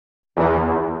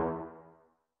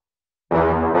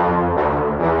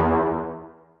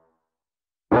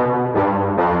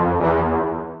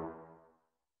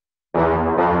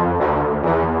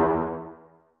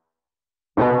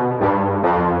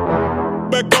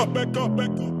back up, back up, back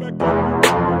up, back up.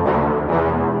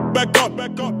 Back up,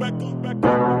 back up, back up, back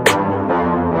up.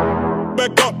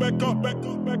 Back up, back up, back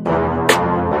up, back up.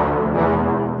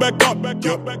 Back up, back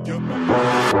up, back up, back up.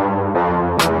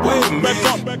 Wait a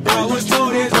minute, I was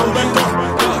told there's no back up.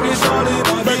 Darkness all in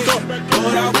my head,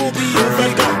 but I won't be a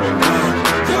victim.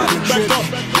 Got the trip,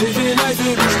 living life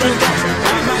in the street.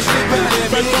 I might slip out and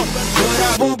back up, but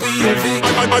I won't be a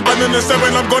victim. I'm in the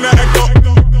 7, I'm gonna act up.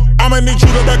 I'ma need you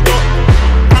to back up.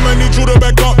 I'ma need you to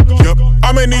back up. Yep.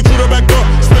 I'ma need you to back up.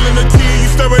 Spilling the tea, you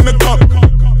stirring the cup.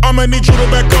 I'ma need you to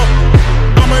back up.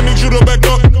 I'ma need you to back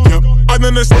up. Yep. I'm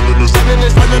in the 7,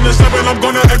 I'm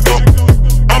gonna act up.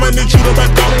 I'ma need you to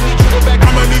back up.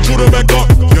 I'ma need you to back up.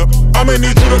 Yep. I'ma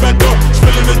need you to back up.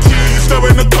 Spilling the tea, you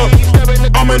stirring the cup.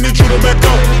 I'ma need you to back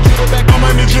up.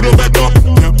 I'ma need you to back up.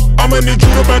 Yep. I'ma need you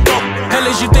to back up. Hell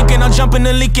is you thinking I'm jumping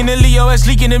and leaking and Leo is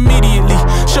leaking immediately.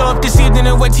 Show up this evening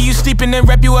and wait till you sleeping and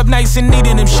wrap you up nice and neat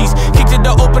in them sheets. Kick to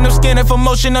the open, I'm scanning for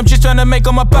motion, I'm just trying to make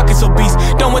all my pockets obese.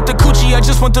 Done with the coochie, I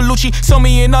just want the Lucci, so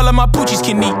me and all of my poochies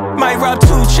can eat. Might rob 2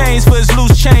 chains for his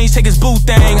loose change, take his boo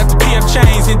thing out the PF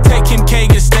chains and take him K,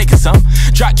 get a steak or something.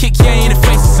 Drop kick yeah in the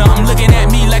face or something, looking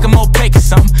at me like I'm opaque or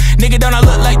something. Nigga don't I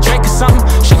look like Drake or something?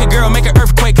 Shake a girl, make an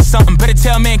earthquake or something. Better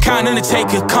tell mankind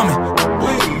Undertaker coming.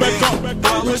 Back up,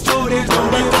 I was told there's no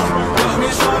back up.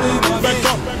 Darkness all in my head,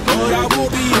 but I won't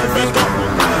be a victim.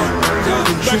 Got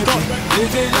the trip,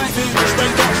 living life in the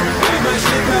street. I might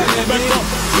slip out and back up,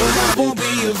 but I won't be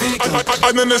a victim.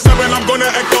 I'm in the 7, I'm gonna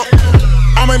act up.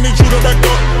 I'ma need you to back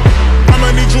up. I'ma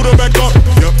need you to back up.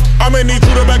 Yep. I'ma need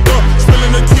you to back up.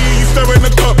 Spilling the tea, you stirring the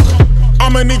cup.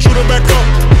 I'ma need you to back up.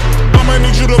 I'ma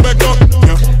need you to back up.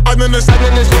 Yep. I'm in the 7,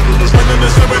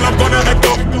 I'm gonna act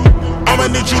up. I'ma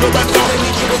need you to back up.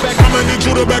 I'ma need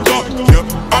you to back up. Yep.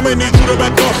 I'ma need you to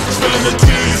back up. Spilling the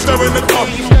tea, stirring the cup.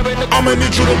 I'ma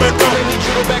need you to back up.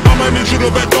 I'ma need you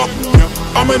to back up. Yep.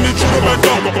 I'ma need you to back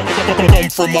up. Come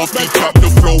from off the top, the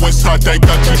flow inside, I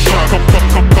got you shot.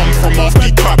 Come from off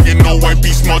the top, you know I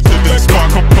be smarter than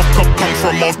Spock. Come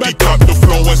from off the top, the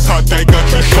flow inside, I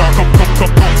got you shot.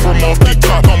 Come from off the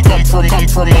top, come from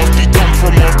off the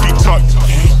top.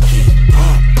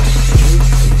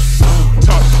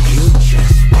 You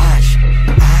just watch,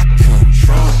 I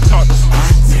control,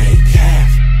 I take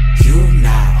half, you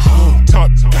not whole. Got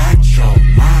your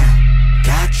mind,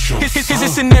 got your Here's a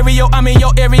scenario, I'm in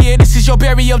your area, this is your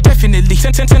burial, definitely.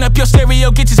 Turn up your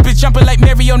stereo, get this bitch jumping like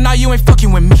Mario, now you ain't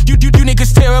fucking with me. You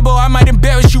niggas terrible, I might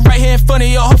embarrass you right here in front of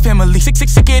your whole family.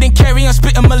 Sicker than carry on,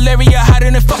 spitting malaria, hotter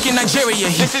than fucking Nigeria.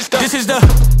 This is the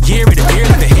year of the beer,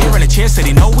 like the hair on the chair, so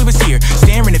they know we was here.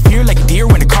 Staring in fear like a deer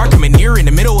when the car coming near, in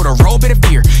the middle of the road, bit of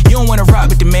fear. You don't wanna rock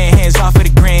with the man, hands off of the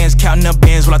grands, counting up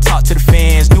bands while I talk to the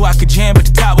fans. Knew I could jam, but